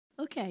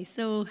Okay,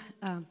 so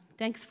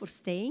thanks for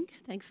staying.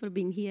 Thanks for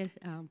being here.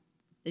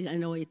 I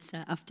know it's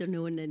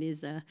afternoon and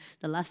is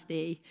the last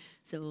day.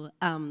 So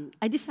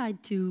I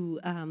decided to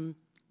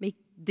make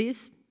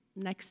this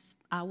next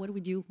hour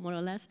with you, more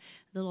or less,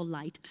 a little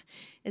lighter.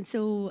 And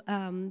so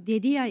the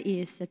idea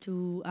is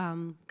to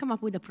come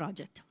up with a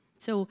project.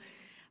 So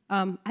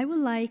I would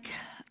like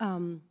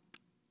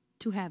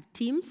to have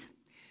teams.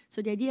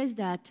 So the idea is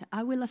that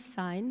I will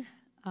assign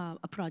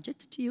a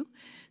project to you.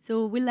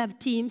 So we'll have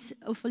teams,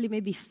 hopefully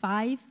maybe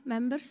 5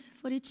 members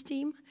for each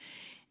team,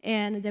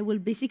 and they will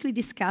basically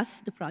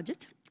discuss the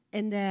project.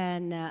 And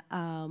then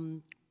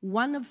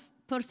one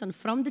person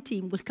from the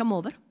team will come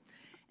over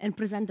and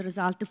present the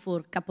result for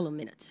a couple of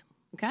minutes,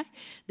 okay?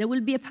 There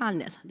will be a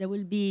panel. There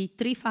will be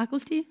 3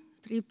 faculty,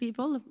 3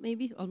 people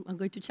maybe, I'm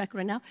going to check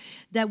right now,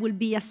 that will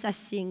be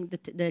assessing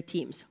the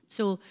teams.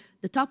 So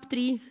the top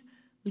 3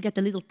 will get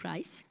a little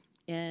prize.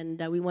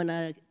 And we want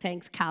to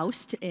thank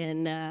KAUST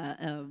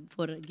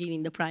for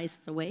giving the prize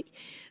away.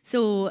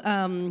 So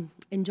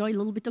enjoy a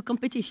little bit of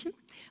competition.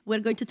 We're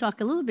going to talk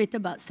a little bit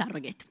about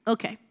surrogate.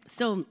 Okay,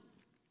 so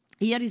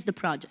here is the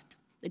project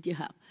that you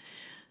have.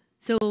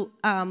 So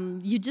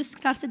you just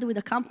started with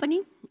a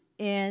company,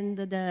 and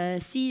the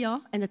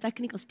CEO and the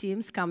technical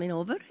teams coming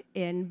over,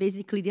 and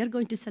basically they're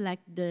going to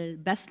select the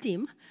best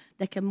team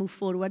that can move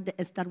forward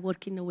and start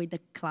working with the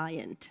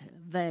client,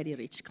 very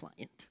rich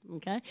client,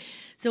 okay?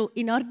 So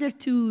in order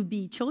to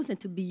be chosen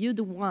to be you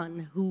the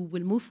one who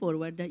will move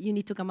forward, you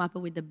need to come up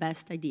with the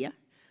best idea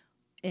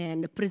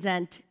and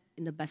present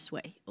in the best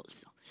way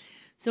also.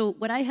 So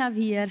what I have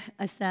here,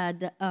 I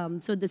said,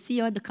 so the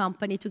CEO of the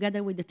company,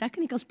 together with the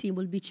technical team,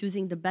 will be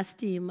choosing the best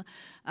team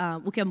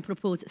who can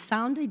propose a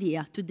sound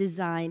idea to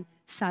design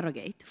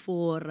surrogate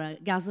for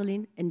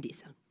gasoline and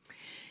diesel.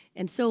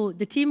 And so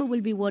the team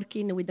will be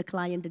working with the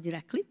client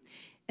directly.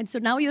 And so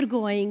now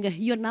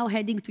you're now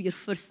heading to your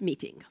first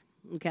meeting,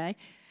 okay?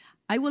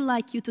 I would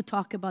like you to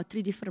talk about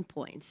 3 different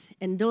points,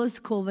 and those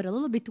cover a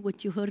little bit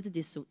what you heard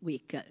this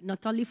week,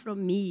 not only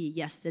from me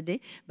yesterday,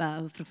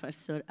 but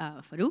Professor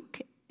Farouk,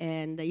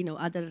 and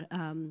other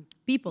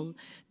people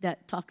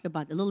that talked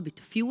about a little bit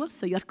of fuel.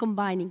 So you're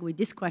combining with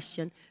this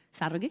question,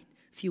 surrogate,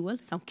 fuel,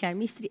 some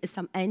chemistry, and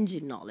some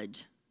engine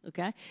knowledge,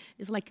 okay?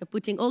 It's like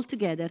putting all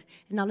together,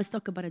 and now let's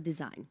talk about a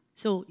design.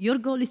 So your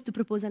goal is to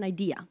propose an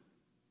idea.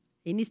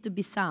 It needs to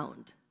be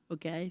sound,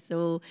 okay?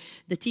 So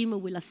the team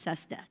will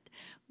assess that.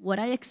 What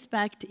I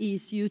expect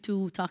is you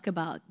to talk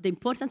about the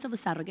importance of a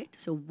surrogate,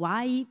 so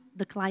why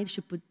the client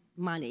should put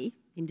money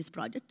in this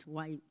project,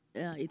 why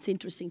it's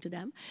interesting to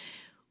them.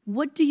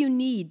 What do you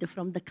need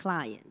from the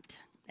client?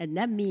 And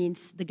that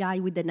means the guy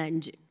with an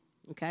engine,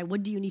 okay?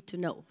 What do you need to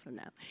know from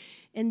them?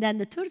 And then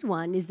the third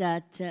one is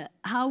that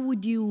how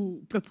would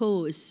you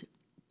propose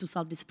to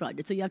solve this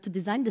project? So you have to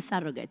design the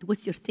surrogate.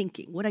 What's your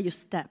thinking? What are your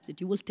steps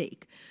that you will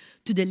take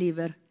to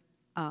deliver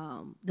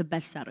the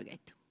best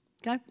surrogate,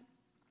 okay?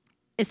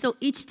 And so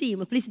each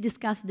team, please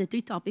discuss the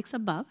 3 topics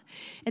above,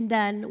 and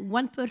then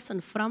one person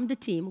from the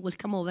team will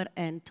come over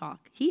and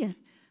talk here.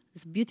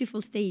 This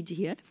beautiful stage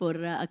here for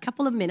a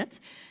couple of minutes.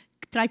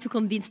 Try to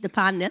convince the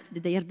panel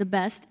that they are the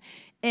best.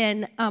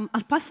 And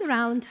I'll pass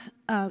around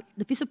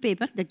the piece of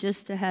paper that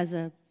just has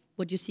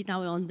what you see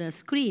now on the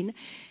screen.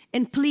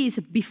 And please,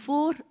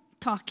 before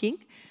talking,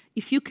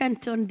 if you can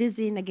turn this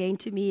in again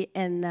to me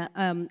and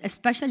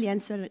especially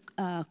answer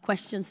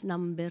questions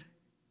number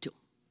 2,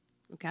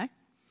 okay?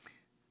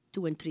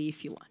 2 and 3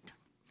 if you want.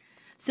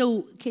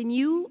 So can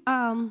you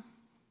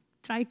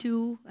try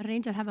to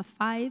arrange, I have a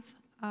 5,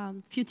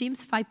 few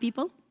teams, 5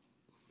 people,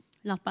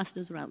 and I'll pass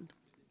those around.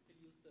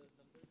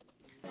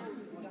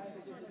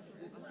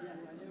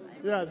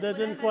 Yeah, they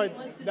didn't quite,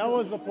 that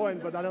was the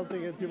point, but I don't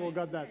think people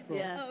got that, so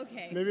Yeah. Oh,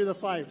 okay. maybe the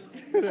 5.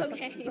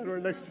 Okay. So we're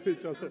next to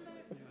each other.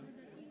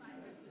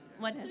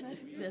 What?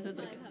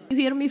 You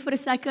hear me for a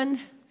second?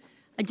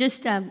 I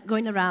just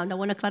going around, I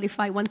want to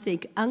clarify one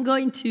thing. I'm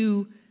going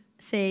to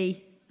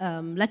say,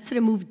 let's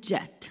remove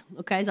jet,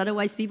 okay? So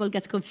otherwise people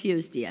get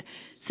confused here.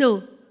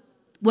 So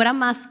what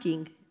I'm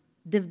asking,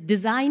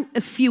 design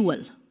a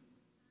fuel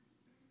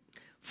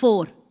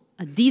for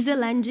a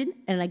diesel engine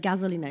and a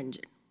gasoline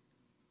engine.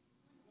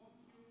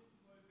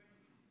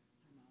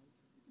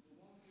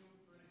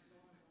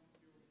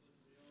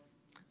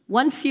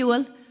 One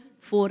fuel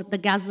for the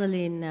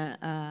gasoline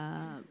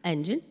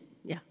engine,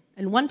 yeah,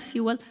 and one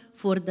fuel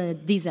for the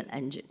diesel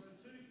engine.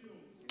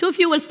 2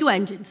 fuels, 2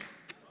 engines.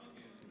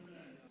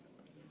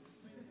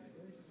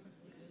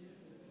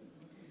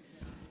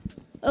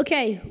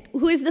 Okay,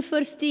 who is the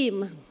first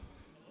team?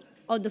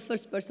 Or the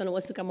first person who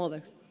wants to come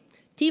over?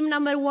 Team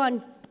number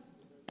 1.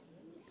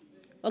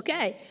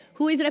 Okay,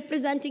 who is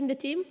representing the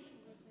team?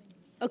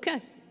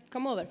 Okay,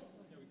 come over.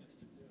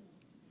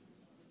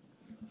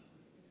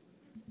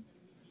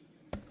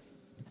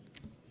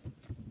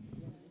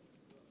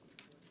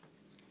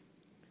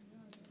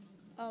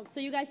 So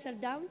you guys are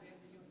down?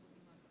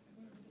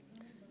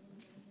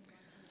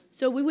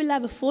 So we will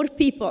have 4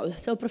 people.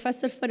 So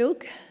Professor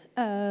Farouk,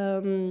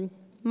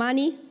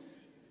 Mani,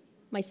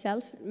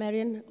 myself,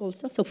 Marian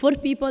also. So 4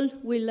 people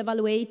will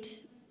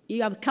evaluate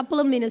you have a couple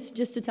of minutes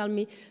just to tell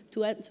me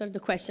to answer the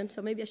question.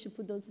 So maybe I should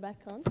put those back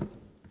on.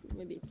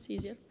 Maybe it's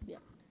easier. Yeah.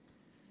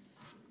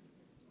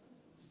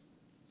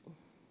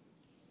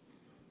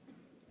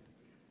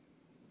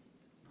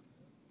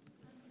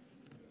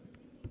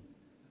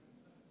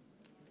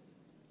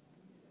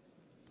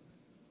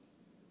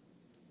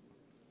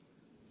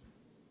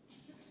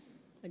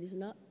 It is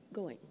not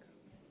going.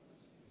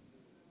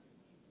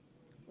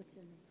 What's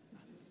your name?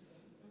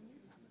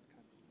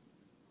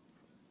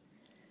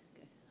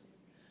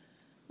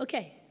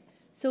 Okay,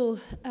 so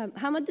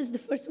Hamad is the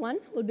first one.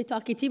 We'll be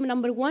talking team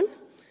number 1.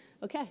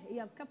 Okay, you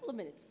have a couple of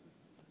minutes.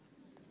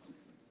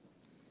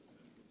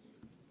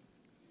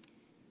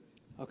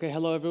 Okay,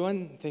 hello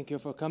everyone. Thank you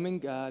for coming.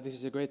 This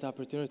is a great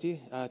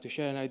opportunity to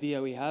share an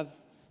idea we have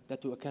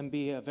that can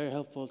be very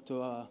helpful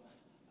to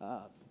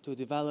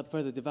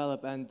further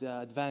develop and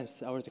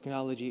advance our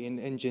technology in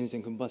engines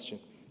and combustion.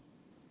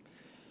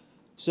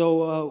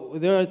 So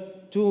there are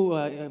two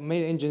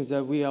main engines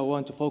that we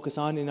want to focus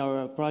on in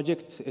our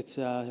project. It's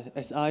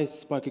SI,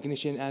 spark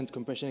ignition, and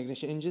compression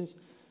ignition engines.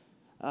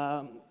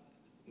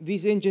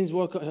 These engines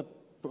work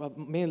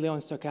mainly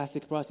on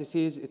stochastic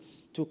processes.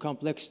 It's too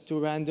complex, too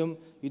random.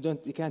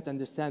 You can't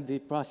understand the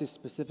process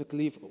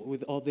specifically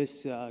with all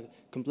this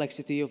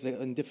complexity of the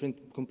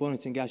different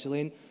components in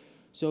gasoline.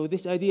 So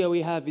this idea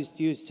we have is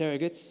to use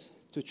surrogates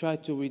to try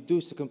to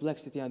reduce the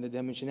complexity and the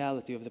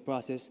dimensionality of the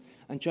process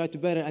and try to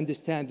better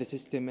understand the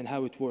system and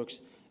how it works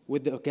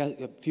with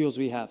the fuels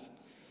we have.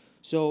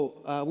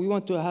 So we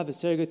want to have a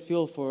surrogate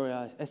fuel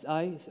for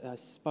SI,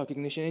 spark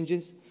ignition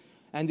engines,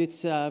 and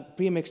it's a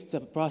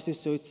pre-mixed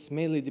process, so it's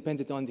mainly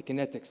dependent on the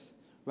kinetics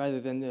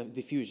rather than the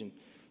diffusion.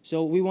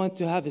 So we want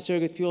to have a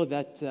surrogate fuel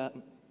that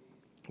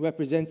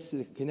represents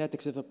the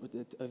kinetics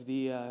of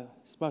the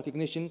spark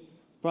ignition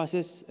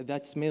process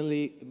that's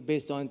mainly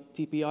based on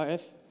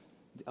TPRF.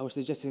 Our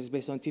suggestion is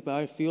based on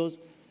TPRF fuels,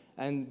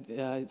 and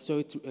so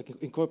it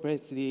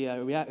incorporates the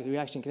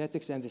reaction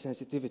kinetics and the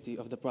sensitivity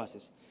of the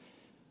process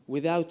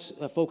without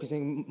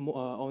focusing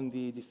on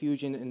the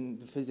diffusion and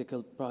the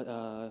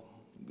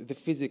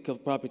physical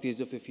properties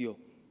of the fuel.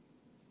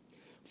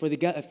 For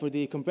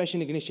the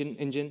compression ignition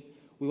engine,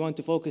 we want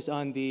to focus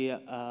on the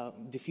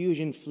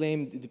diffusion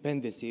flame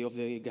dependency of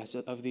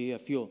the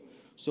fuel.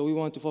 So we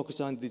want to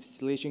focus on the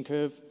distillation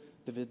curve,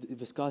 the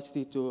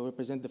viscosity to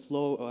represent the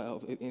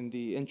flow in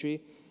the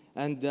entry,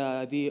 and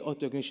the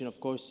auto-ignition, of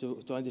course,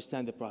 to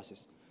understand the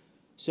process.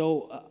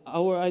 So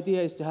our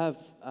idea is to have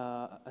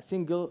a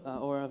single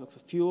or a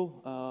few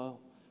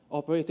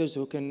operators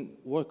who can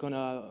work on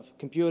a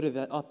computer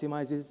that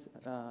optimizes,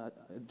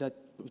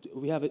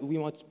 we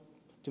want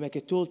to make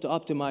a tool to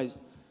optimize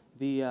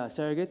the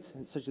surrogate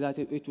such that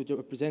it would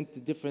represent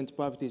the different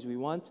properties we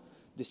want,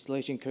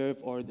 distillation curve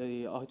or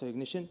the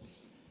auto-ignition.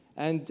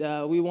 And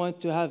we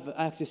want to have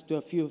access to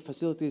a few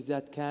facilities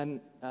that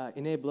can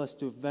enable us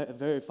to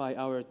verify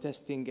our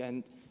testing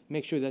and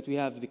make sure that we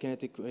have the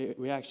kinetic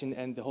reaction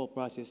and the whole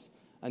process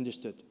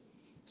understood.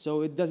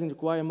 So it doesn't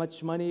require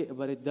much money,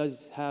 but it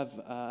does have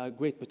a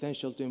great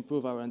potential to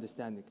improve our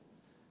understanding.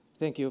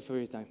 Thank you for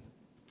your time.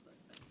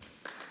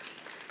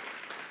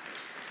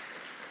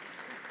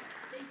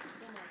 Thank you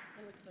so much.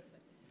 That was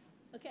perfect.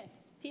 Okay,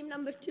 team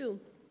number 2.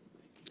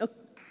 Oh,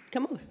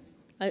 come over.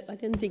 I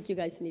didn't think you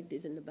guys need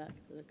this in the back.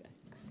 Okay.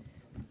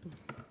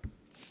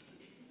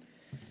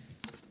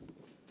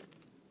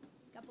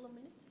 Couple of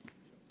minutes.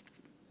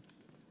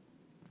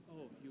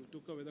 Oh, you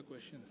took away the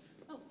questions.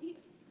 Oh, here.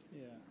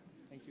 Yeah,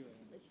 thank you.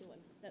 If you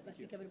want. I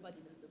think everybody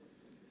knows the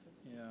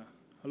question. Yeah.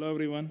 Hello,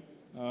 everyone.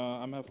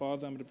 I'm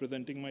Hafaz. I'm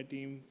representing my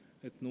team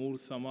with Noor,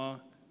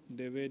 Sama,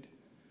 David,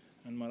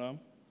 and Maram.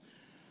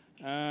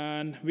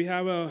 And we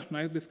have a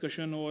nice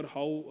discussion over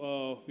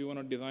how we want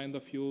to design the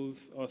fuels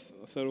or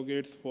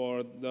surrogates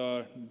for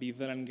the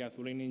diesel and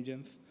gasoline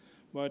engines.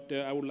 But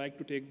I would like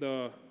to take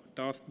the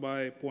task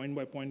by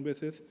point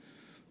basis.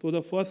 So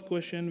the first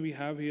question we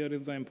have here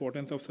is the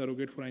importance of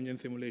surrogate for engine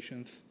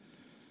simulations.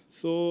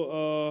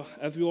 So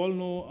as we all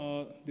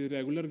know, the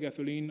regular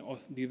gasoline or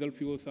diesel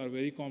fuels are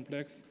very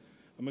complex,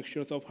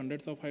 mixtures of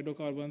hundreds of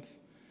hydrocarbons.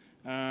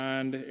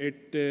 And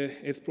it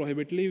is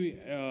prohibitively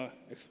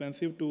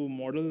expensive to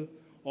model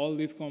all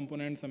these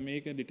components and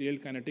make a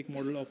detailed kinetic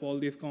model of all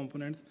these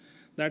components.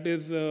 That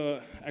is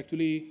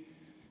actually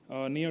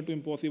near to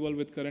impossible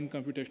with current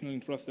computational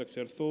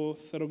infrastructure. So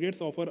surrogates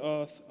offer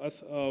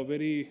us a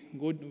very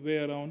good way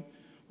around.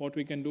 What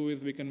we can do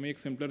is we can make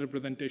simpler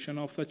representation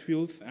of such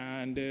fuels,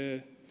 and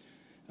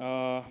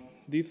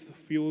these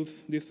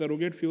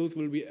surrogate fuels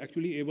will be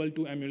actually able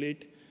to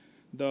emulate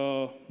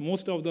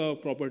most of the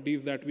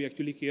properties that we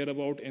actually care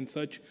about in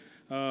such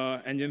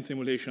engine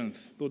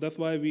simulations. So that's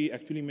why we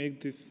actually make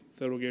these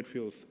surrogate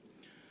fuels.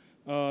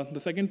 The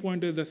second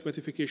point is the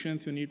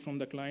specifications you need from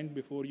the client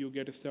before you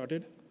get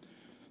started.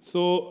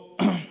 So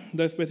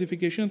the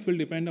specifications will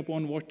depend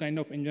upon what kind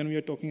of engine we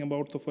are talking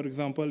about. So for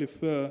example,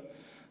 if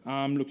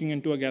I'm looking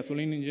into a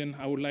gasoline engine,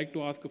 I would like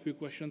to ask a few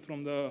questions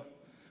from the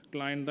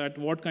client that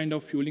what kind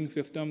of fueling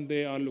system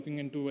they are looking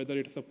into, whether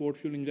it's a port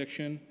fuel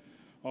injection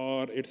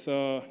or it's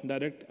a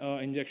direct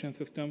injection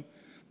system.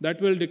 that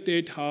will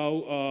dictate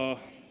how,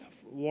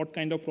 what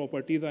kind of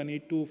properties I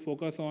need to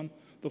focus on.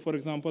 So for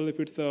example, if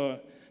it's a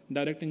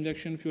direct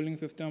injection fueling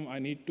system, I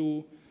need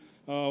to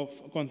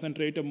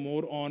concentrate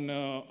more on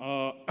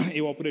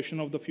evaporation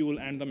of the fuel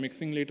and the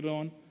mixing later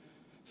on.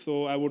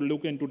 So I would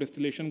look into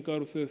distillation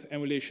curves,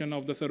 emulation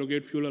of the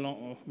surrogate fuel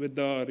along with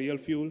the real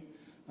fuel.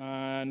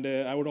 And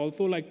I would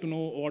also like to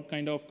know what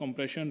kind of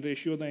compression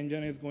ratio the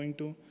engine is going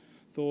to.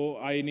 So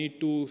I need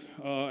to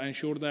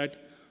ensure that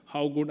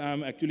how good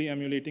I'm actually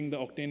emulating the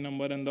octane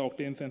number and the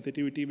octane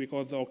sensitivity,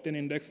 because the octane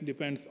index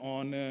depends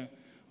on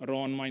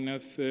RON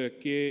minus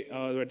K,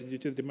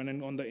 which is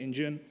dependent on the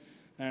engine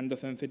and the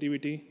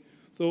sensitivity.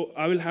 So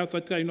I will have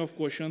such kind of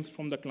questions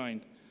from the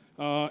client.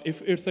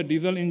 If it's a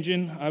diesel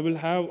engine, I will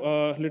have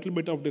a little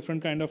bit of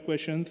different kind of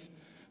questions.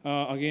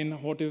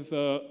 Again, what is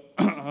the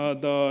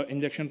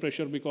injection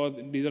pressure, because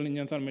diesel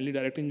engines are mainly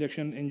direct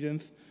injection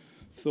engines.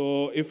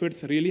 So if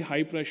it's really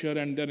high pressure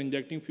and they're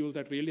injecting fuels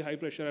at really high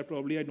pressure, I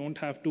don't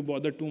have to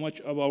bother too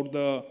much about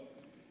the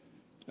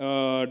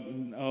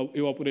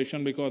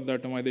evaporation, because the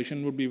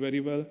atomization would be very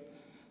well.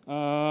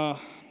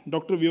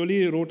 Dr.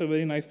 Violi wrote a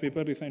very nice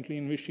paper recently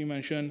in which she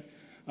mentioned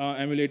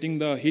emulating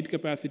the heat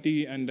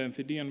capacity and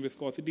density and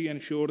viscosity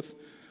ensures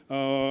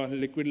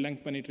liquid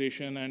length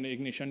penetration and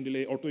ignition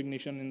delay, auto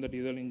ignition in the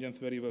diesel engines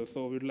very well.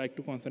 So we'd like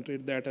to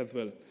concentrate that as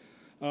well.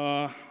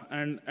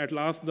 And at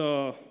last,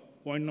 the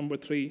point number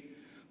 3,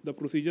 the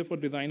procedure for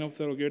design of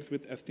surrogates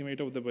with estimate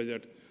of the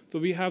budget. So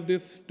we have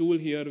this tool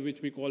here,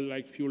 which we call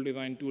like fuel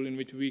design tool, in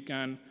which we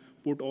can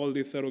put all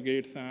these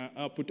surrogates,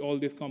 put all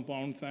these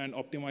compounds and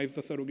optimize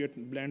the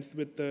surrogate blends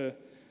with the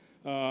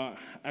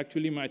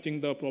actually matching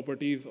the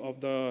properties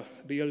of the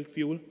real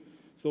fuel.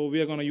 So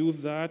we are going to use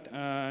that,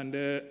 and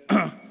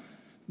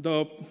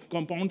the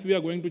compounds we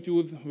are going to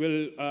choose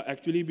will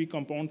actually be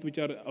compounds which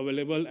are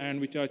available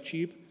and which are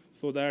cheap,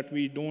 so that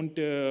we don't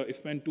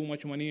spend too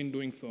much money in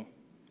doing so.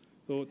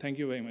 So thank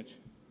you very much.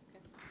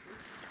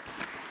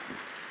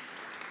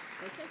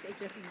 Okay,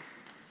 thank you.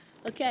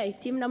 Okay,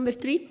 team number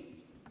 3.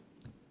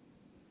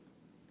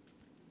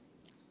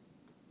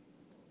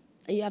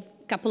 You have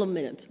a couple of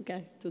minutes,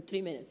 okay, 2 to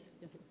 3 minutes.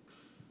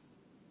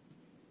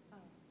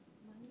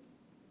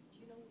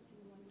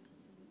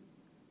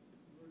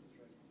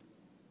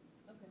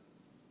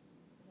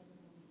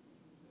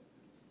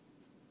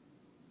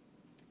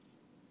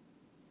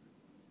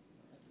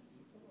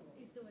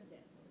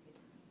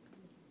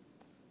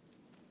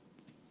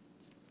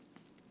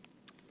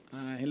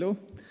 Hello.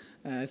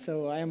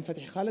 So I am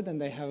Fatih Khalid,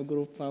 and I have a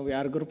group. We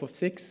are a group of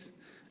 6.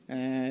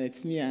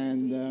 It's me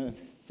and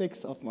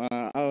 6 of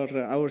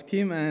our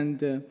team,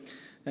 and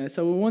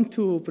so we want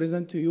to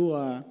present to you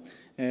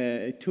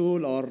a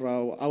tool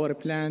or our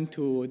plan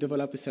to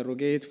develop a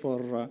surrogate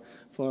for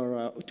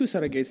 2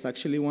 surrogates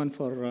actually, one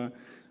for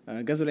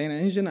gasoline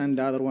engine and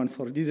the other one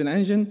for diesel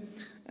engine.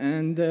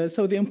 And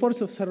so the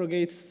importance of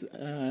surrogates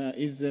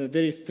is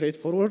very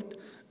straightforward.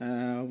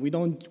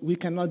 We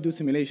cannot do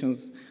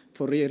simulations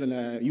for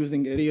real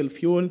using a real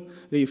fuel.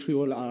 Real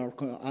fuel are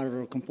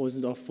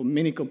composed of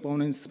many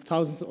components,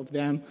 thousands of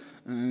them,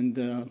 and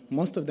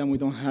most of them we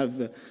don't have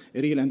a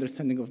real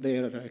understanding of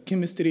their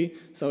chemistry.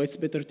 So it's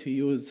better to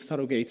use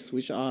surrogates,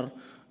 which are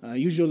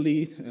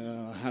usually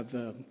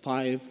have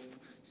 5,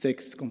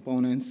 6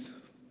 components,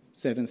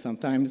 7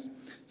 sometimes.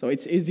 So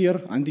it's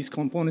easier, and these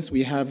components,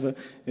 we have a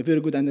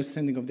very good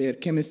understanding of their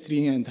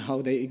chemistry and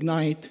how they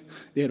ignite,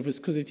 their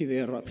viscosity,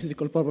 their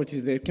physical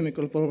properties, their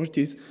chemical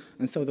properties,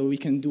 and so that we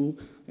can do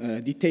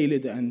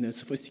detailed and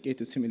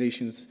sophisticated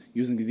simulations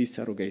using these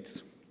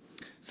surrogates.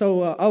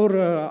 So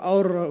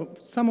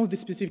some of the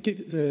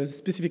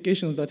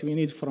specifications that we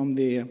need from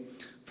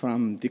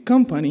the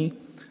company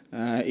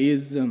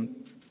is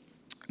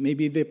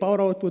maybe the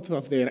power output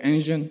of their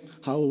engine,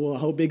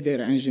 how big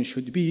their engine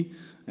should be,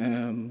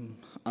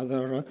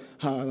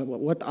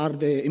 what are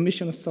the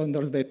emission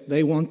standards that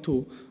they want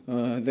to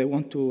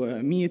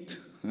meet,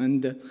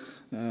 and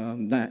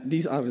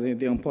these are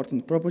the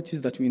important properties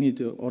that we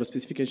need or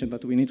specifications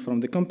that we need from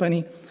the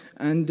company.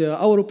 And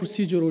our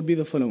procedure will be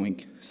the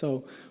following.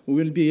 So we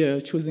will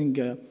be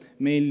choosing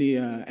mainly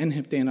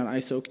N-heptane and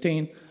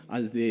isooctane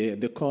as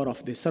the core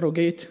of the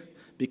surrogate,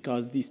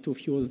 because these 2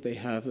 fuels, we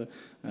have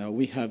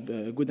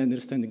a good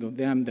understanding of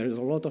them. There is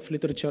a lot of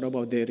literature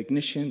about their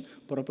ignition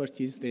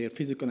properties, their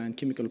physical and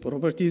chemical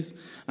properties.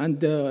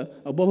 And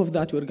above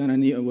that, we're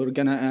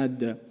gonna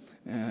add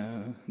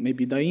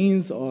maybe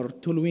dienes or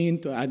toluene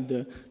to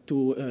add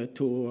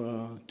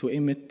to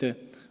emit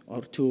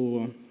or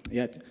to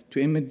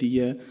emit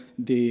the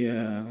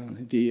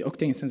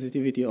octane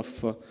sensitivity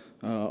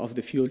of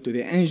the fuel to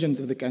the engine,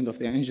 to the kind of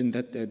the engine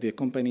that the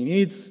company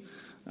needs.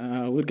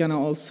 We're gonna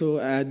also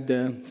add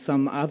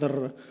some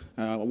other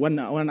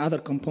one other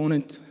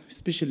component,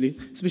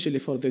 especially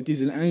for the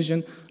diesel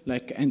engine,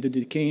 like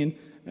endodecane,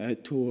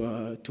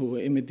 to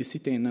emit the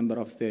cetane number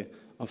of the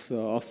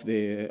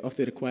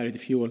required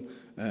fuel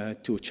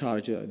to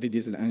charge the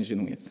diesel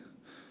engine with.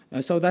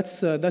 So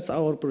that's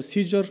our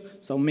procedure.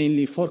 So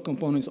mainly 4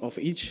 components of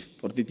each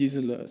for the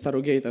diesel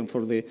surrogate and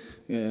for the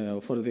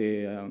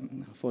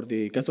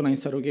gasoline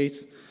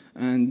surrogates.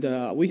 And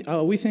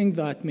we think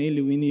that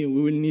mainly we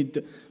will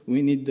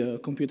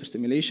need computer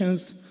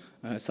simulations.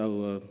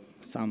 So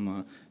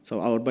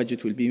our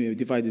budget will be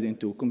divided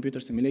into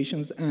computer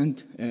simulations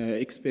and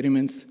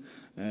experiments.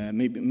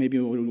 Maybe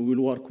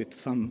we'll work with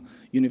some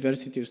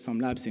universities,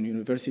 some labs in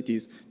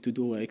universities to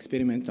do an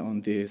experiment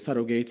on the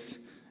surrogates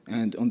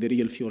and on the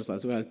real fuels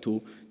as well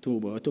to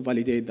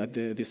validate that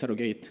the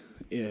surrogate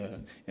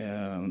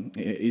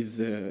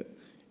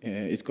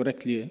is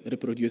correctly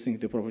reproducing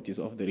the properties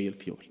of the real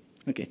fuel.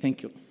 Okay,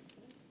 thank you.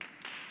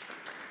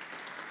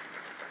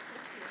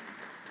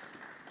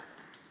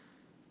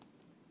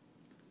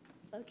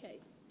 Okay,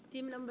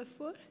 team number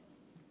 4.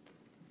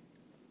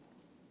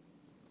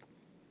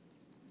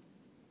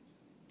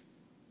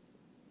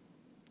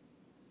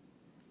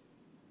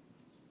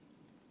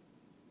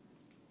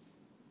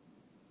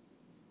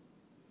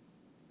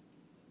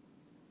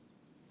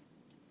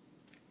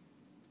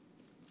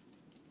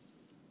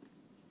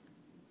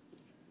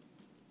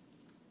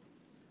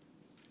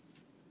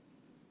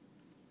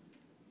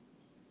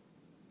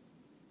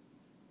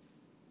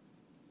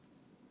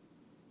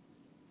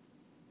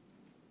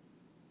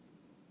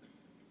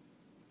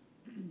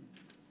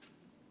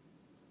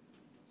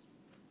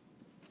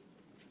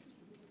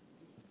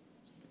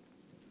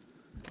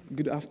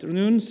 Good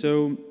afternoon.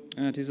 So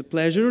it is a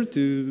pleasure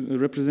to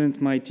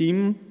represent my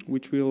team,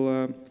 which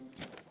will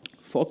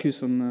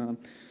focus on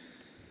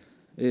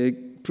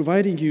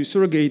providing you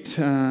surrogate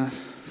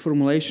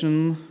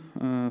formulation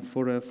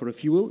for a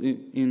fuel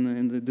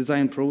in the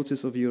design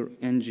process of your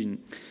engine.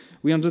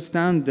 We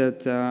understand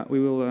that we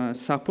will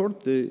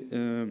support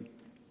the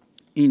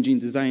engine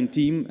design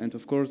team, and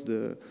of course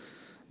the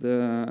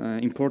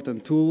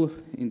important tool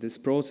in this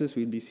process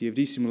will be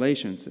CFD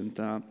simulations.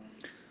 And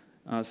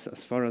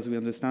as far as we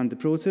understand the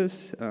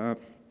process, the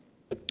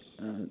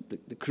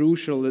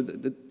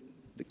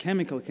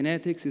chemical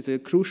kinetics is a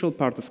crucial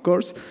part, of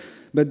course,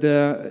 but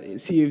the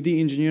CFD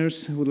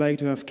engineers would like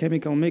to have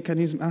chemical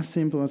mechanism as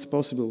simple as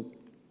possible,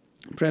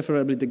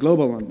 preferably the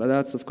global one, but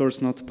that's of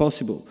course not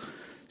possible.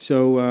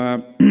 So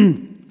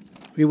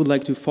we would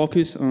like to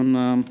focus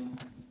on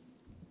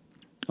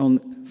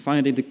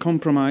finding the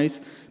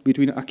compromise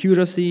between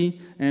accuracy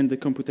and the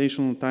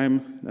computational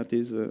time. That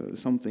is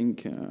something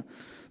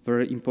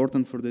very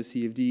important for the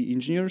CFD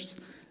engineers.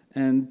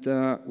 And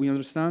we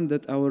understand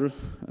that our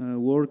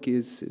work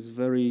is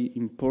very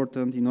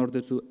important in order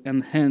to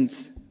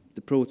enhance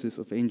the process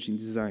of engine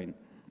design.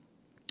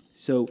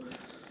 So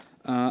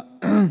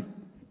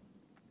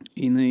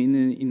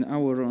in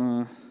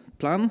our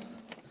plan,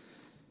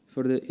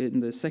 in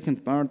the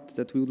second part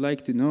that we would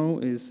like to know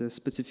is a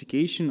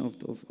specification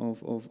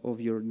of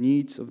your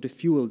needs of the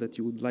fuel that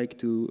you would like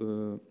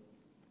to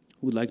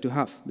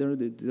have.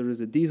 There is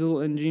a diesel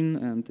engine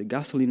and a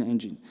gasoline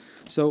engine.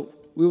 So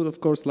we would of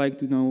course like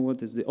to know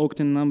what is the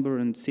octane number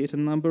and Cetan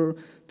number,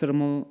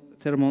 thermal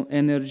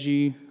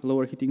energy,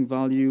 lower heating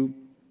value,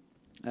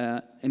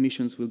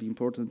 emissions will be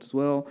important as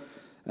well,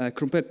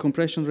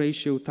 compression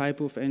ratio,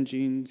 type of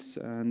engines,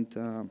 and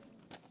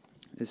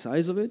the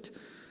size of it.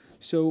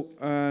 So,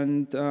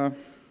 and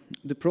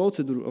the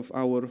procedure of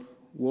our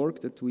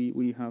work that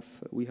we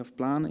have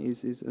planned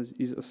is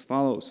as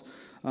follows.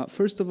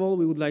 First of all,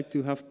 we would like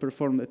to have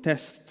performed the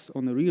tests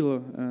on a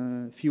real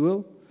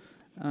fuel.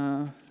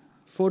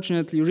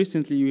 Fortunately,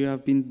 recently we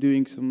have been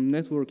doing some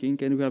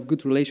networking and we have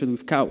good relation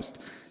with KAUST.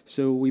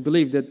 So we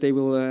believe that they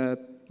will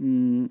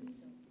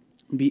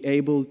be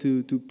able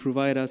to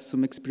provide us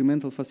some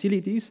experimental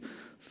facilities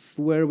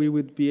where we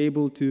would be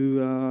able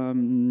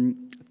to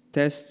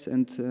test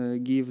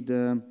and give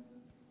the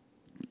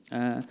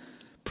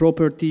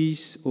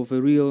properties of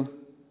a real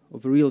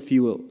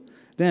fuel.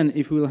 Then,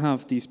 if we'll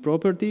have these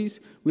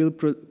properties, we'll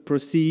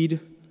proceed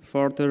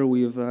further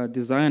with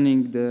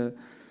designing the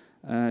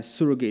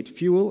surrogate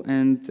fuel,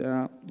 and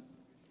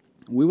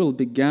we will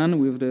begin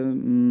with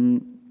the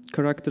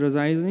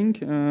characterizing,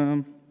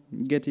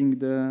 getting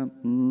the.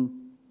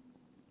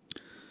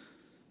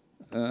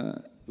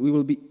 We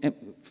will be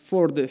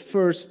for the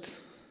first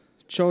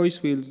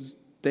choice. We'll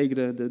take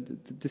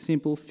the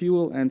simple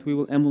fuel, and we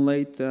will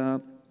emulate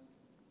the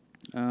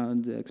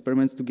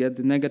experiments to get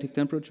the negative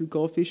temperature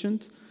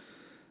coefficient.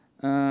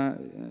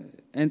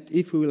 And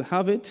if we will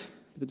have it,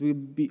 we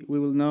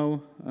will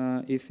know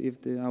if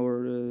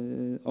our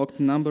octane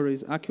number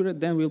is accurate.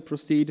 Then we'll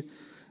proceed,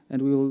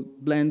 and we will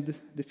blend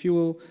the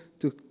fuel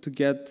to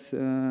get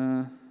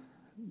the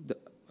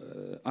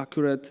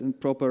accurate and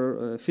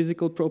proper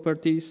physical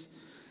properties,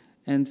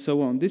 and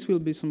so on. This will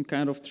be some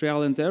kind of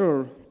trial and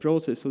error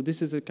process. So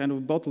this is a kind of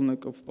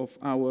bottleneck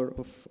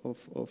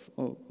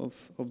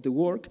of the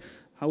work.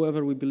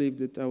 However, we believe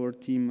that our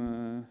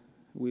team,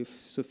 with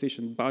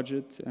sufficient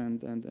budget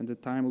and the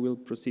time, will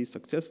proceed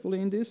successfully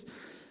in this.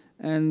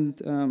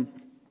 And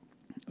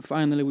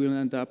finally, we'll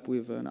end up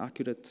with an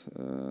accurate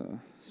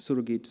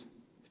surrogate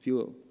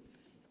fuel.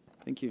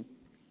 Thank you.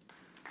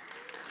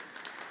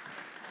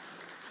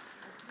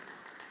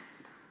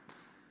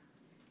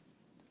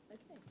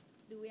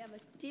 we have a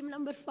team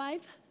number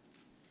 5?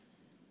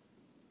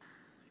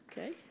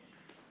 Okay.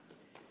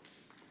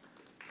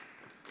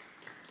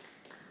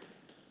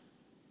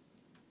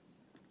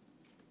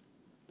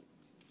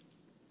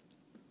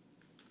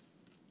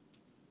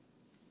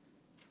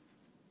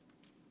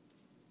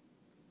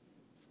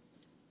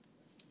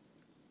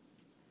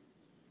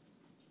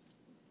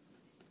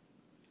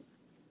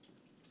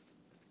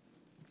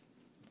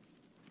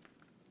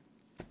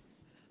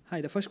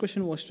 Hi, the first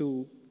question was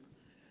to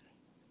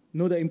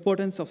know the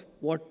importance of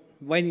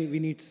why we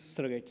need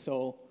surrogates.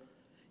 So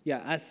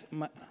yeah, as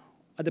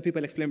other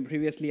people explained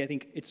previously, I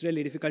think it's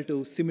really difficult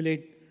to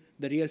simulate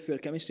the real fuel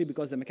chemistry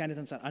because the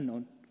mechanisms are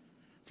unknown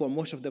for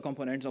most of the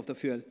components of the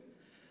fuel.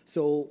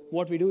 So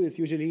what we do is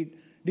usually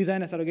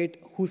design a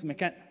surrogate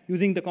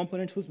using the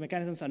components whose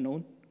mechanisms are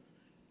known.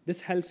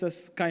 This helps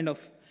us kind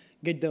of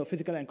get the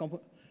physical and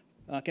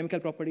chemical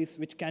properties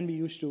which can be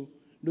used to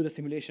do the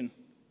simulation.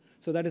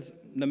 So that is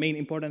the main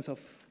importance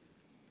of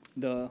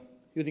the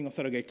using of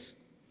surrogates.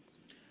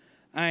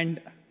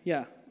 And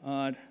yeah,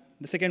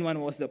 the second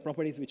one was the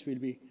properties which we'll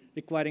be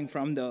requiring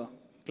from the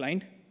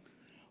client.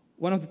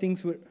 One of the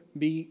things would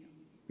be,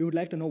 we would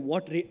like to know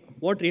what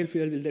real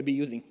fuel will they be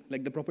using.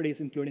 Like the properties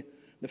including,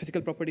 the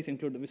physical properties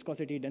include the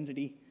viscosity,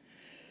 density,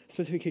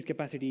 specific heat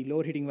capacity,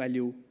 lower heating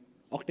value,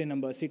 octane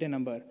number, cetane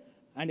number.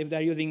 And if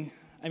they're using,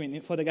 I mean,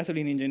 for the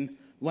gasoline engine,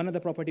 one other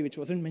property which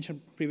wasn't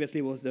mentioned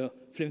previously was the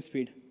flame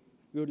speed.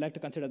 We would like to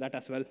consider that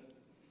as well.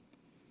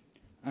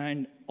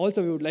 And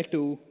also, we would like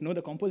to know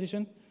the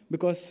composition,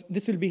 because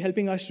this will be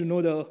helping us to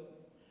know the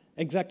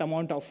exact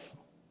amount of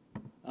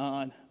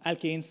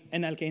alkanes,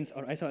 N-alkanes,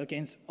 or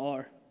isoalkanes,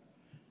 or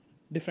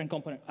different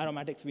component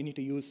aromatics we need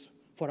to use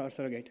for our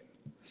surrogate.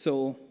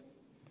 So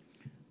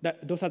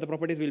those are the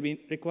properties we'll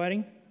be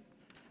requiring.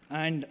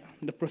 And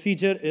the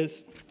procedure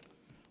is,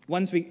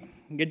 once we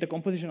get the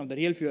composition of the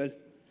real fuel,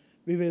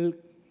 we will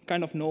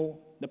kind of know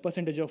the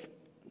percentage of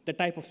the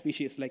type of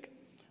species, like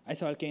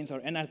isoalkanes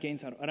or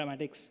N-alkanes or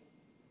aromatics.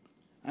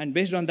 And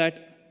based on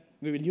that,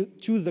 we will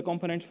choose the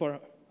components for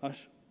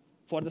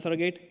the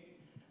surrogate.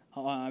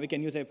 We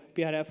can use a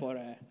PRF or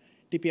a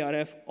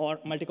TPRF or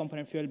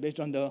multi-component fuel based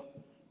on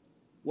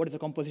what is the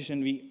composition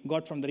we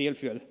got from the real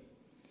fuel.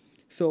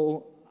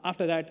 So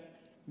after that,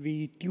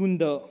 we tune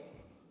the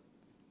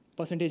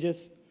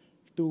percentages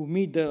to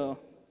meet the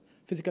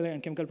physical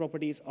and chemical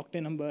properties,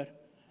 octane number,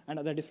 and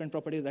other different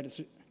properties that is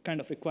kind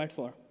of required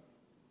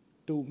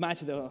to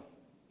match the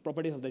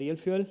properties of the real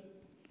fuel.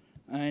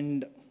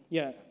 And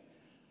yeah,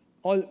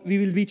 we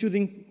will be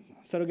choosing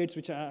surrogates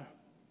which are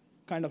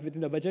kind of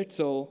within the budget.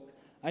 So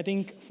I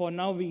think for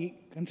now we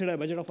consider a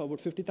budget of about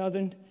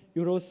 50,000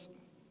 euros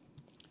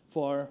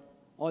for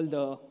all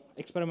the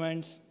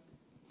experiments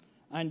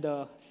and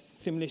the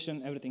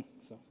simulation, everything.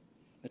 So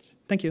that's it.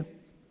 Thank you.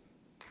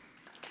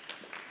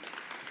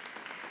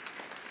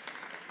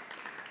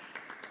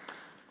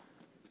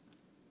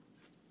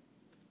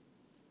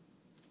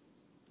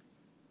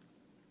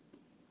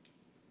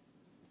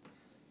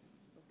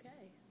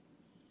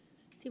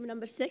 Team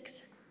number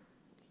 6,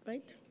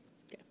 right?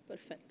 Okay,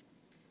 perfect.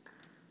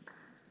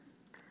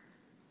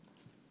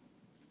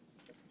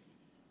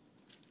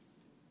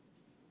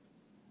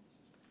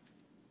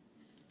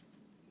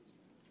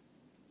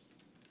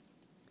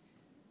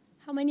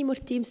 How many more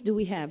teams do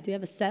we have? Do we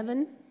have a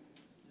 7?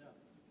 Yeah.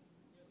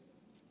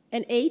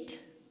 An 8?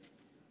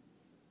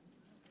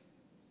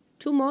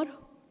 2 more,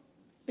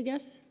 I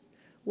guess?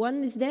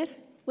 1 is there?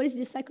 What is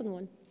the second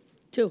one?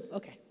 2,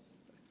 okay.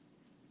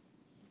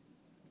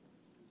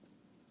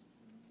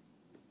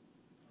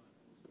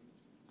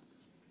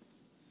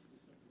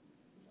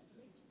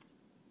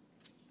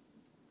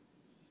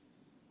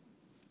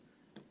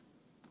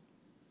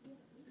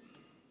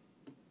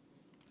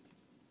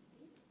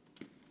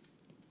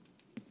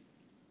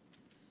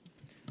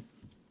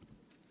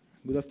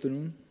 Good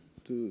afternoon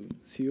to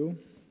CEO,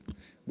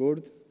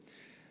 board,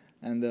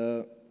 and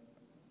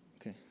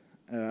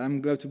I'm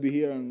glad to be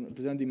here and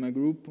presenting my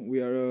group. We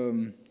are,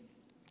 and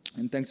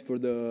thanks for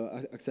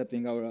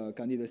accepting our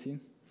candidacy.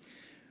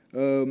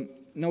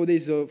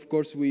 Nowadays, of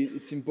course,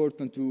 it's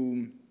important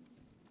to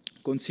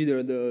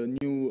consider the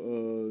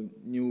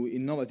new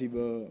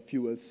innovative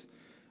fuels,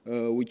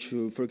 which,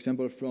 for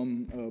example,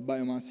 from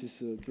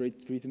biomasses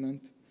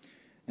treatment,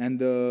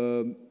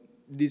 and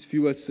these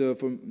fuels,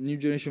 for new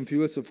generation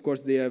fuels, of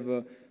course, they have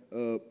a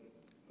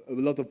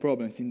lot of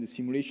problems in the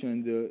simulation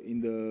and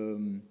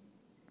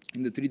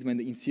in the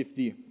treatment in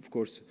CFD, of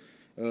course.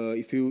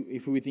 If you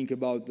think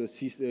about the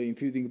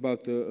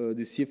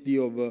CFD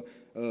of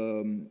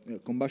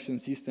combustion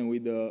system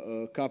with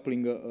the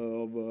coupling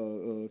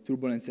of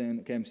turbulence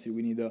and chemistry,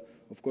 we need,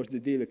 of course, the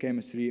detailed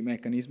chemistry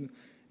mechanism.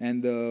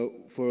 And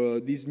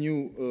for this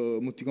new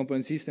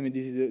multi-component system,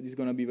 this is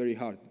going to be very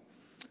hard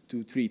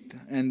to treat.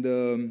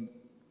 And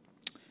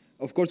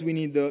of course, we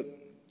need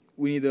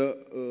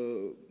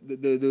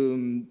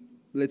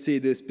let's say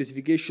the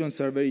specifications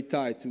are very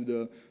tied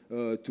to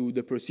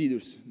the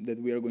procedures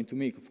that we are going to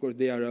make. Of course,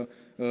 they are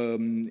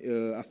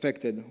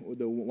affected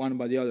the one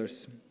by the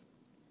others.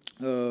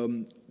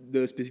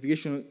 The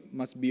specification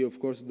must be, of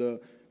course, the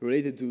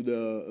related to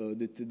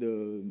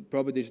the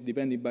properties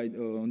depending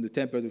on the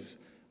temperatures,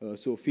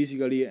 so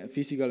physical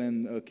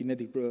and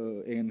kinetic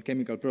and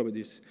chemical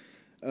properties.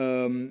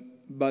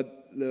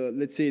 But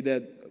let's say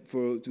that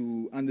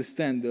to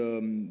understand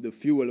the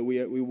fuel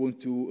we want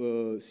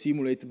to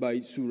simulate by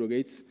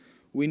surrogates,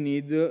 we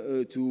need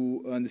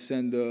to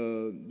understand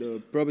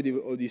the property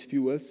of these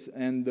fuels,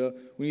 and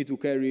we need to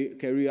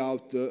carry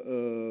out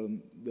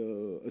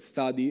a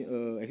study,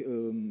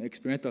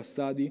 experimental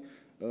study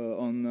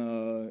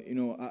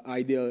on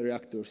ideal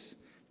reactors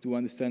to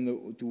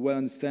well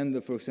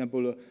understand, for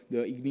example,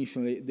 the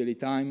ignition delay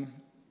time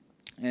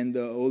and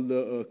all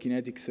the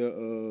kinetics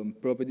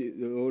property,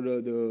 all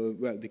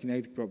the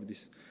kinetic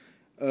properties.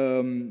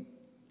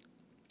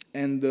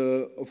 And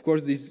of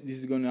course, this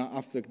is going to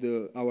affect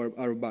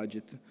our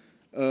budget.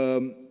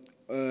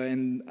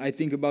 And I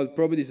think about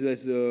properties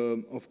as,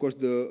 of course,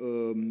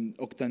 the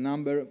octane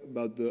number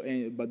about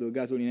the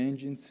gasoline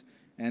engines,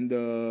 and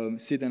the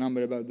Zeta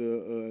number about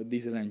the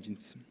diesel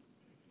engines.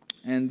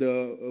 And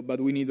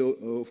but we need,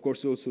 of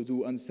course, also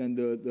to understand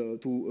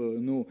to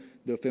know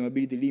the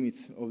flammability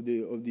limits of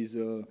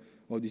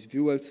these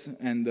fuels,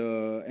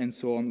 and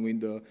so on,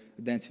 with the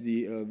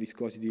density,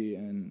 viscosity,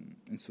 and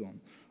so on.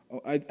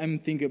 I'm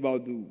thinking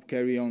about to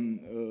carry out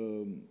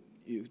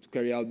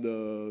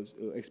the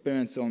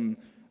experiments on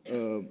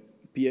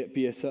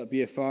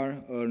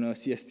PFR, on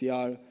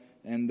CSTR,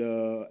 and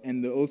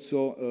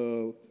also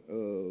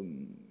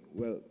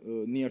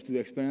near to the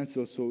experiments,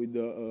 also with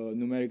the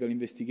numerical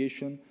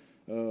investigation.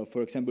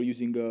 For example,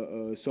 using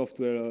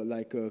software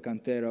like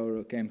Cantera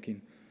or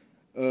Chemkin.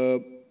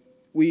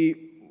 We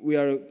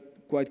are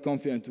quite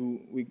confident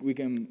we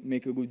can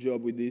make a good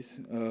job with this,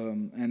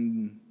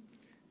 and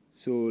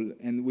the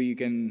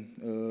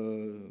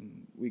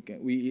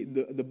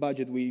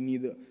budget we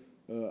need.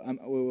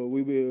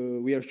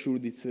 We are sure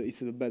it's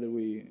the better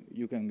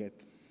you can get.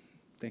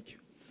 Thank you.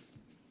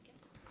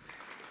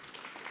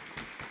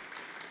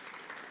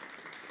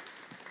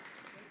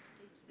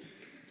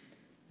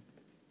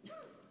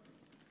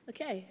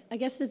 Okay, I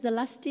guess it's the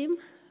last team,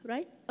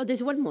 right? Oh,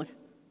 there's one more.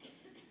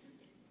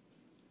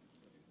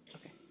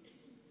 Okay.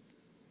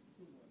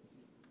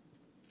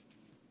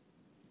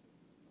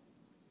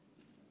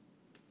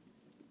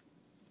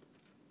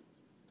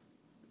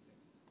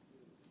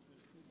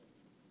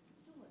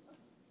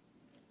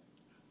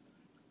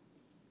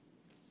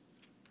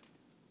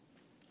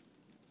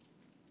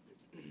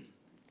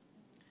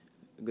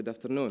 Good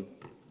afternoon.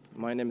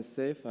 My name is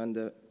Saif,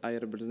 and I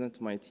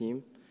represent my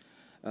team.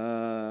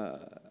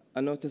 I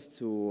noticed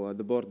to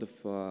the board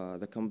of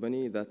the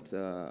company that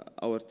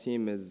our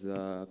team is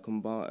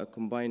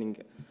combining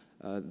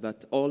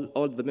that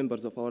all the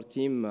members of our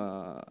team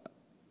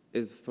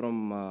is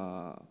from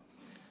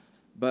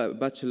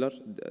bachelor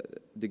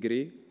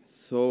degree.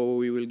 So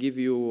we will give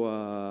you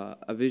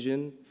a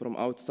vision from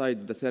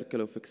outside the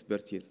circle of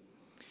expertise.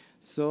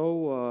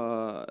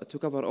 So to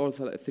cover all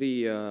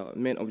three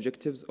main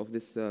objectives of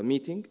this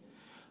meeting,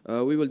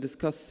 we will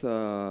discuss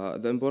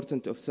the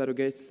importance of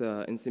surrogates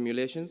in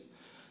simulations.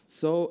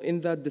 So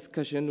in that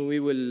discussion, we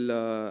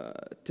will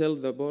tell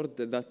the board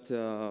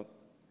that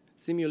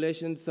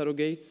simulation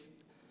surrogates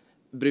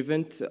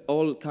prevent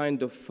all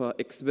kind of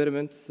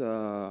experiments,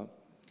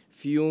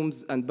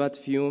 fumes and bad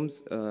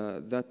fumes,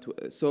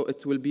 so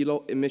it will be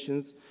low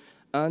emissions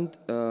and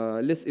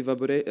less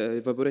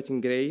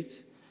evaporating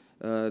rate.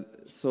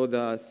 So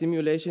the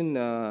simulation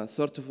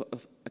sort of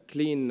a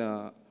clean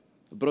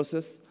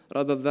process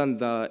rather than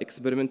the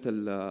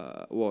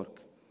experimental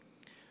work.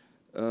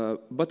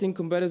 But in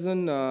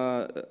comparison,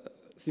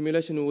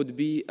 simulation would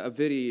be a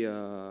very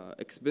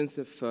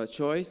expensive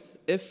choice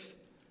if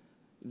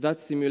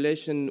that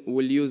simulation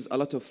will use a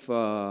lot of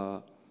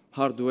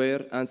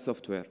hardware and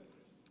software.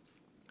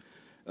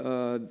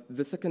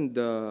 The second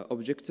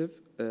objective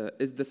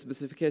is the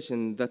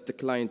specification that the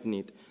client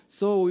needs.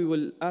 So we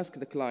will ask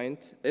the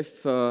client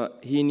if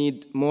he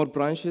needs more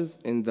branches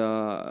in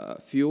the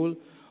fuel,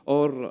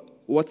 or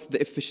what's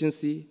the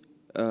efficiency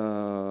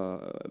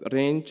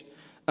range,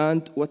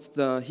 and what's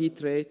the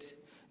heat rate,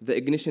 the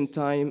ignition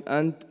time,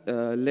 and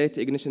late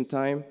ignition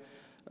time.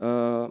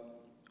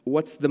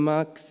 What's the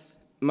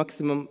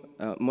maximum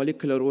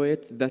molecular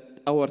weight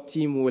that our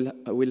team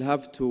will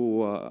have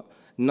to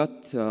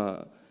not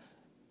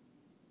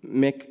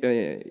make,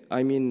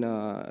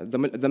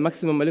 the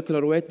maximum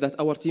molecular weight that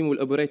our team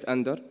will operate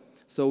under.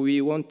 So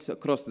we won't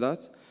cross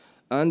that.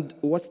 And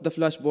what's the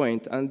flash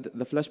point? And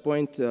the flash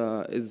point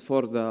is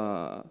for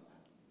the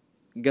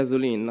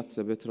gasoline, not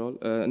the petrol,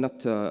 not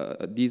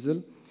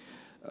diesel.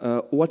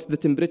 What's the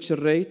temperature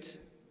rate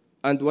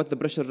and what the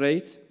pressure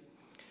rate?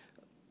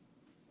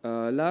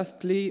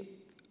 Lastly,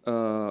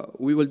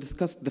 we will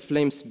discuss the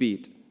flame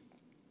speed.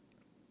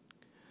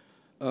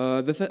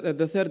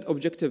 The third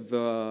objective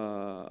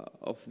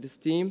of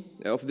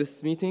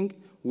this meeting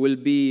will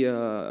be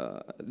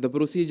the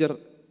procedure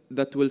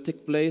that will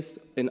take place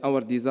in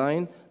our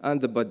design and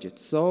the budget.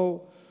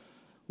 So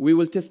we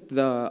will test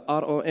the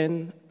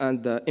RON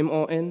and the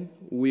MON.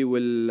 We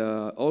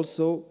will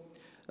also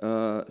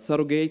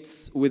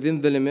surrogates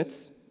within the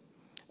limits.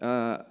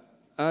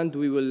 and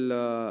we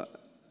will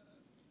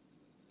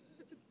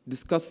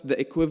discuss the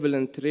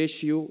equivalent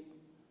ratio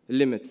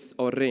limits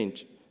or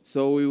range.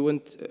 So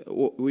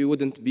we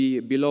wouldn't be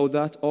below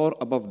that or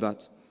above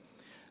that.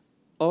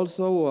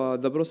 Also,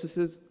 the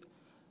processes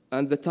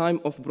and the time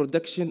of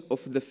production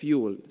of the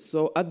fuel.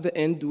 So at the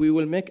end, we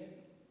will make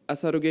a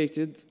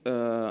surrogated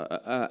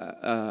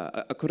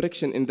a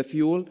correction in the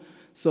fuel.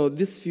 So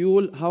this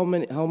fuel, how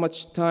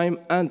much time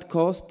and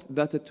cost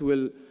that it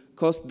will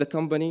cost the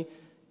company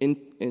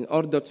in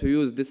order to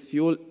use this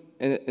fuel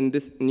in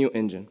this new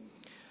engine.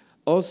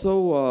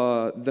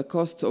 Also, the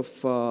cost of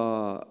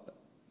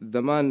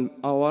the man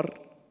hour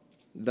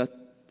that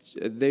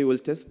they will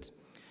test,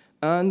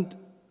 and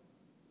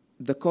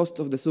the cost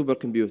of the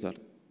supercomputer.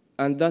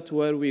 And that's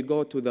where we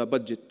go to the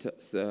budget,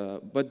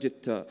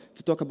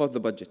 to talk about the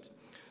budget.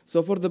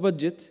 So for the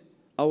budget,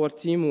 our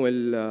team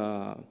will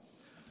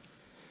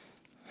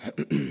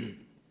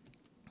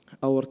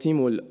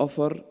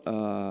offer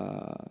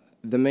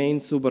the main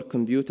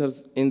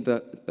supercomputers in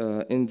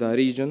the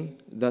region.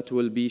 That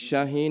will be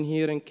Shaheen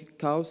here in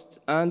KAUST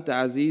and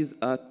Aziz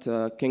at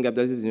King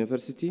Abdulaziz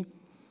University.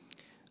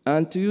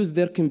 And to use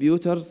their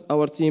computers,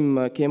 our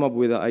team came up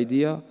with the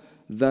idea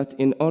that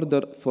in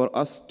order for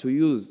us to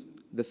use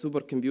the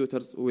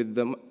supercomputers with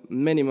the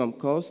minimum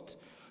cost,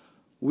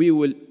 we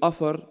will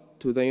offer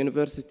to the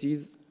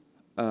universities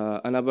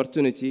an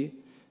opportunity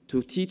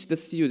to teach the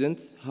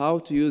students how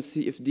to use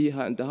CFD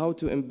and how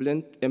to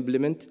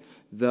implement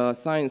the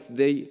science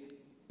they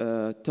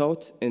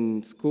taught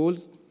in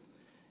schools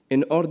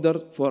in order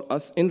for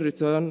us in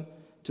return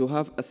to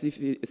have a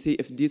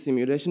CFD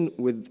simulation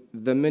with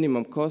the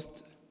minimum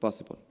cost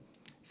possible.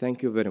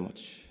 Thank you very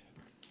much.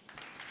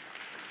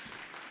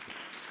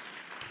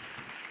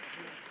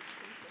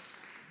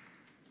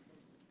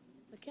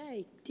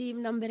 Okay,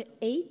 team number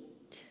 8.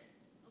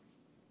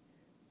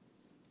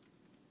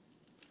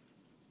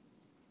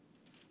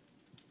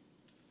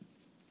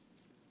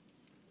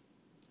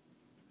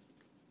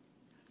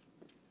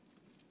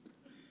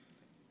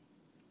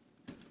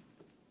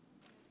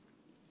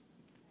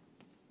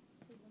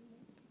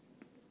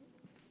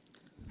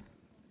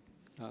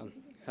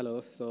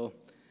 Hello. So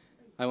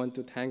I want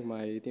to thank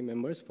my team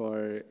members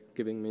for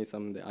giving me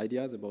some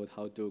ideas about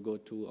how to go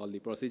through all the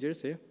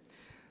procedures here.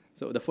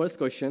 So the first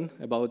question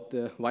about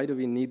why do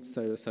we need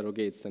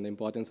surrogates, and the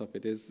importance of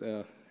it is,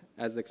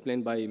 as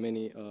explained by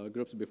many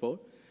groups before,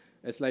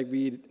 it's like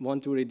we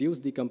want to reduce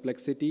the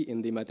complexity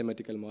in the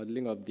mathematical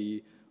modeling of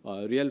the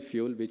real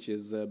fuel, which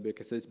is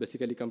because it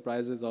basically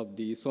comprises of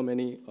the so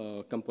many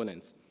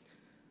components.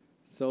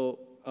 So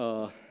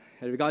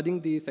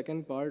regarding the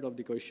second part of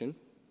the question,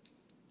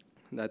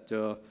 that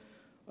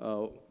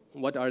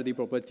what are the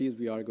properties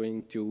we are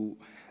going to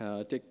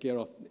take care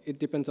of? It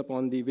depends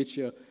upon the which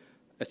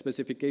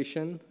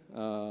specification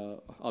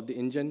of the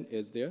engine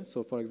is there.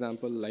 So for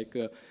example, like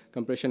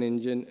compression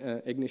engine,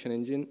 ignition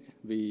engine,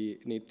 we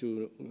need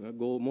to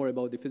go more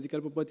about the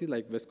physical properties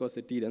like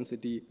viscosity,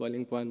 density,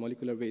 boiling point,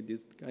 molecular weight,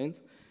 these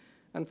kinds.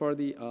 And for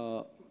the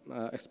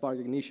spark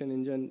ignition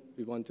engine,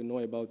 we want to know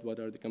about what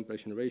are the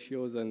compression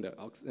ratios and the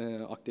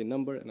octane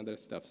number and other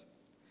stuffs.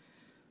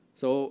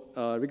 So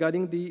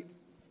regarding the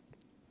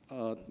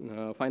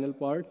final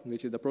part,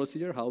 which is the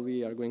procedure, how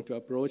we are going to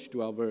approach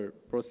to our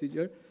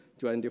procedure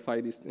to identify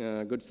these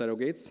good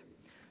surrogates.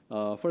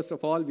 First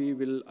of all, we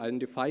will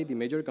identify the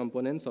major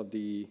components of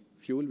the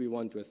fuel we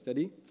want to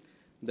study.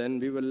 Then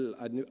we will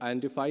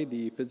identify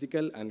the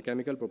physical and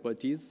chemical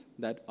properties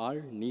that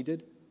are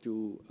needed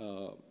to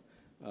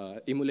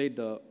emulate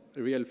the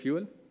real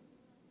fuel.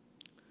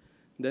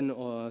 Then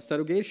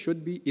surrogates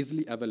should be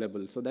easily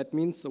available. So that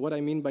means, what I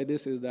mean by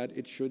this is that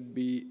it should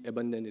be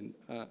abundant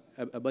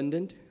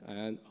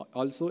and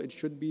also it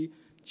should be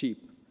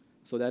cheap.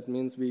 So that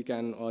means we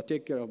can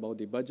take care about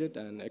the budget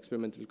and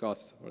experimental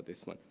costs for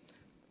this one.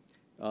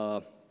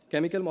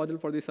 Chemical model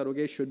for the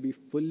surrogate should be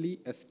fully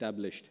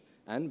established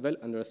and well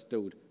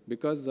understood,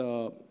 because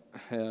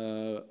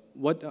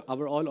what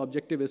our all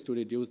objective is to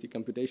reduce the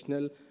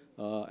computational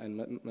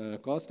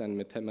and cost and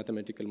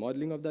mathematical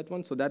modeling of that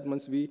one. So that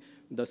must be,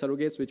 the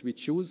surrogates which we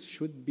choose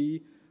should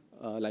be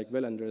like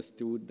well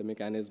understood, the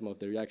mechanism of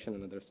the reaction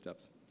and other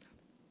stuffs.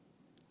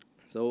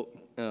 So,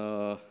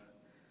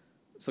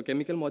 so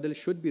chemical model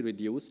should be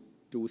reduced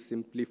to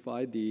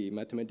simplify the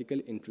mathematical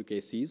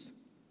intricacies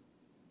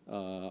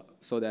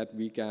so that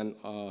we can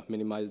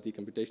minimize the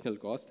computational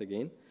cost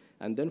again.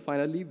 And then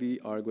finally, we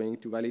are going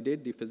to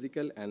validate the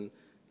physical and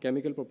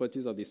chemical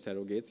properties of these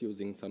surrogates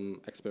using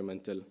some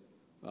experimental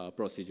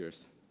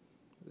procedures.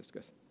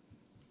 Discuss.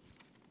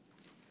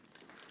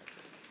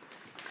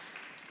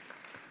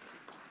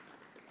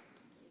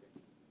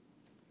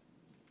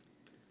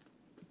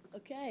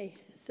 Okay,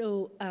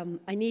 so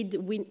I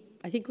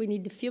think we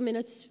need a few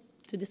minutes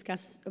to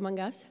discuss among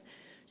us.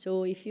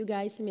 So if you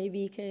guys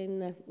maybe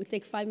can, we'll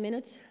take 5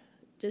 minutes,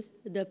 just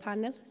the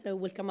panel. So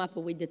we'll come up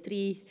with the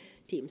 3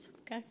 teams,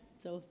 okay?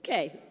 So,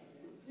 okay.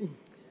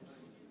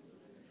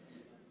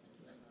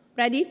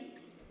 Ready?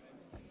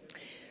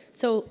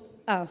 So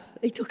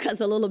it took us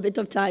a little bit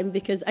of time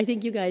because I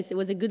think you guys, it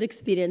was a good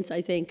experience,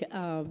 I think,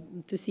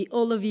 to see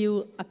all of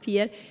you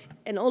appear,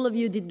 and all of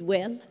you did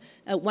well,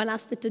 one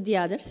aspect or the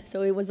others,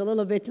 so it was a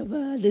little bit of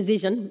a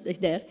decision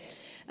there.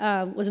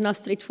 Was not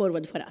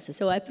straightforward for us,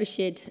 so I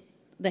appreciate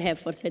the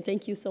efforts, and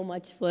thank you so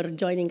much for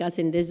joining us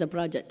in this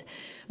project.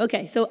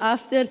 Okay, so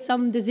after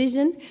some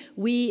decision,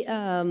 we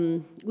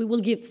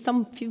will give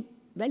some few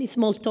very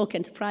small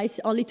tokens prize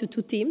only to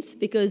 2 teams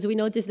because we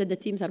noticed that the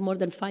teams are more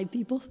than 5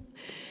 people.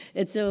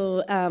 And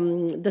so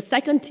the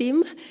second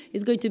team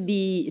is going to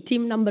be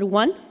team number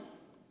 1.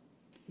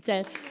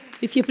 So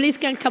if you please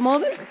can come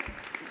over.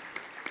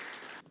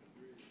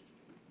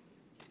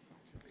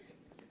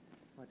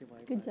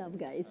 Good job,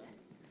 guys.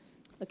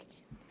 Okay.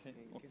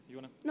 Okay, you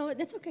wanna? No,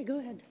 that's okay. Go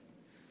ahead.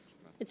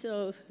 It's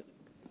a.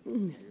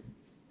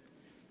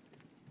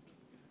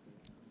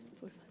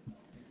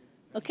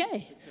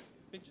 Okay.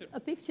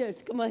 Pictures.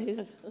 Come on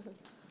here.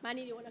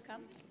 Manny, do you want to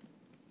come?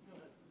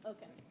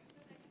 Okay.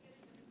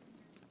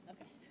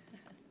 Okay.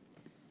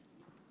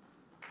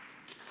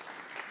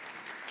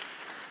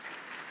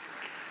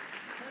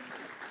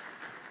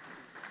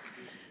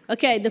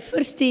 Okay. The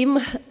first team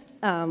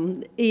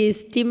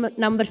is team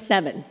number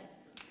 7.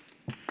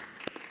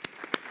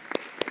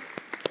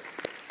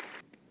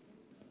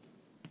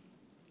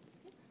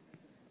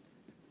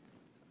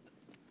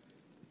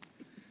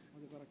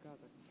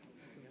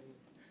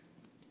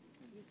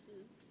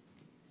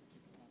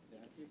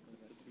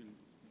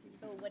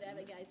 So whatever,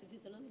 guys, it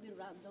is a little bit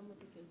random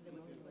because there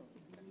was supposed to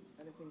be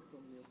anything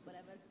from you.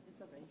 Whatever, it's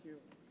okay. Thank you.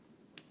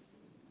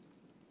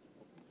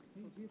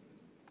 Thank you.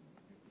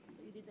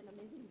 So you did an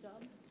amazing job.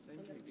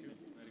 Thank you.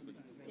 Very good.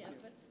 Yeah.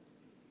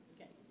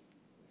 Okay.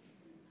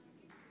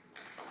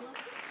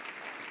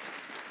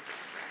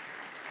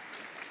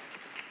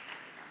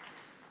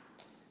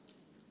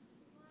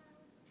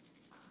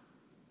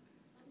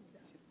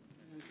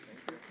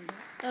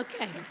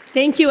 Okay.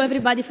 Thank you,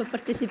 everybody, for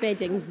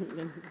participating.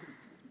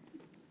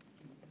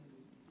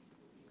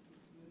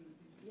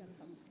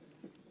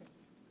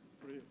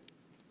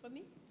 For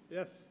me?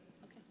 Yes.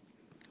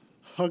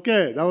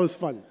 Okay, that was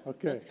fun.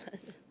 Okay.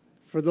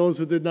 For those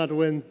who did not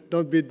win,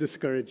 don't be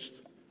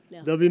discouraged.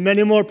 No. There'll be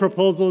many more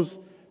proposals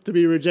to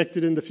be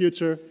rejected in the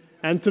future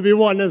and to be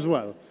won as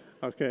well.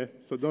 Okay,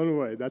 so don't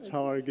worry. That's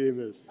how our game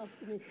is.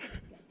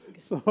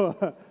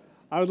 So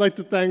I would like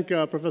to thank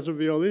Professor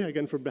Violi,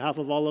 again, for behalf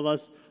of all of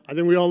us. I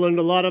think we all learned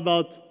a lot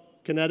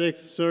about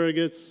kinetics,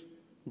 surrogates,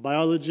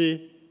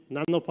 biology,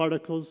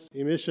 nanoparticles,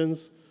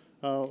 emissions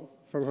from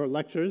her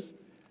lectures.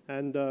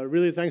 And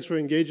really thanks for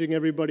engaging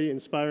everybody,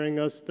 inspiring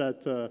us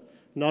that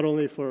not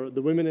only for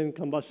the women in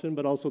combustion,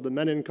 but also the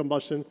men in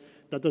combustion,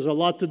 that there's a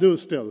lot to do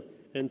still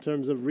in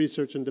terms of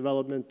research and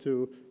development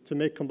to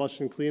make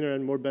combustion cleaner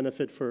and more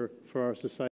benefit for our society.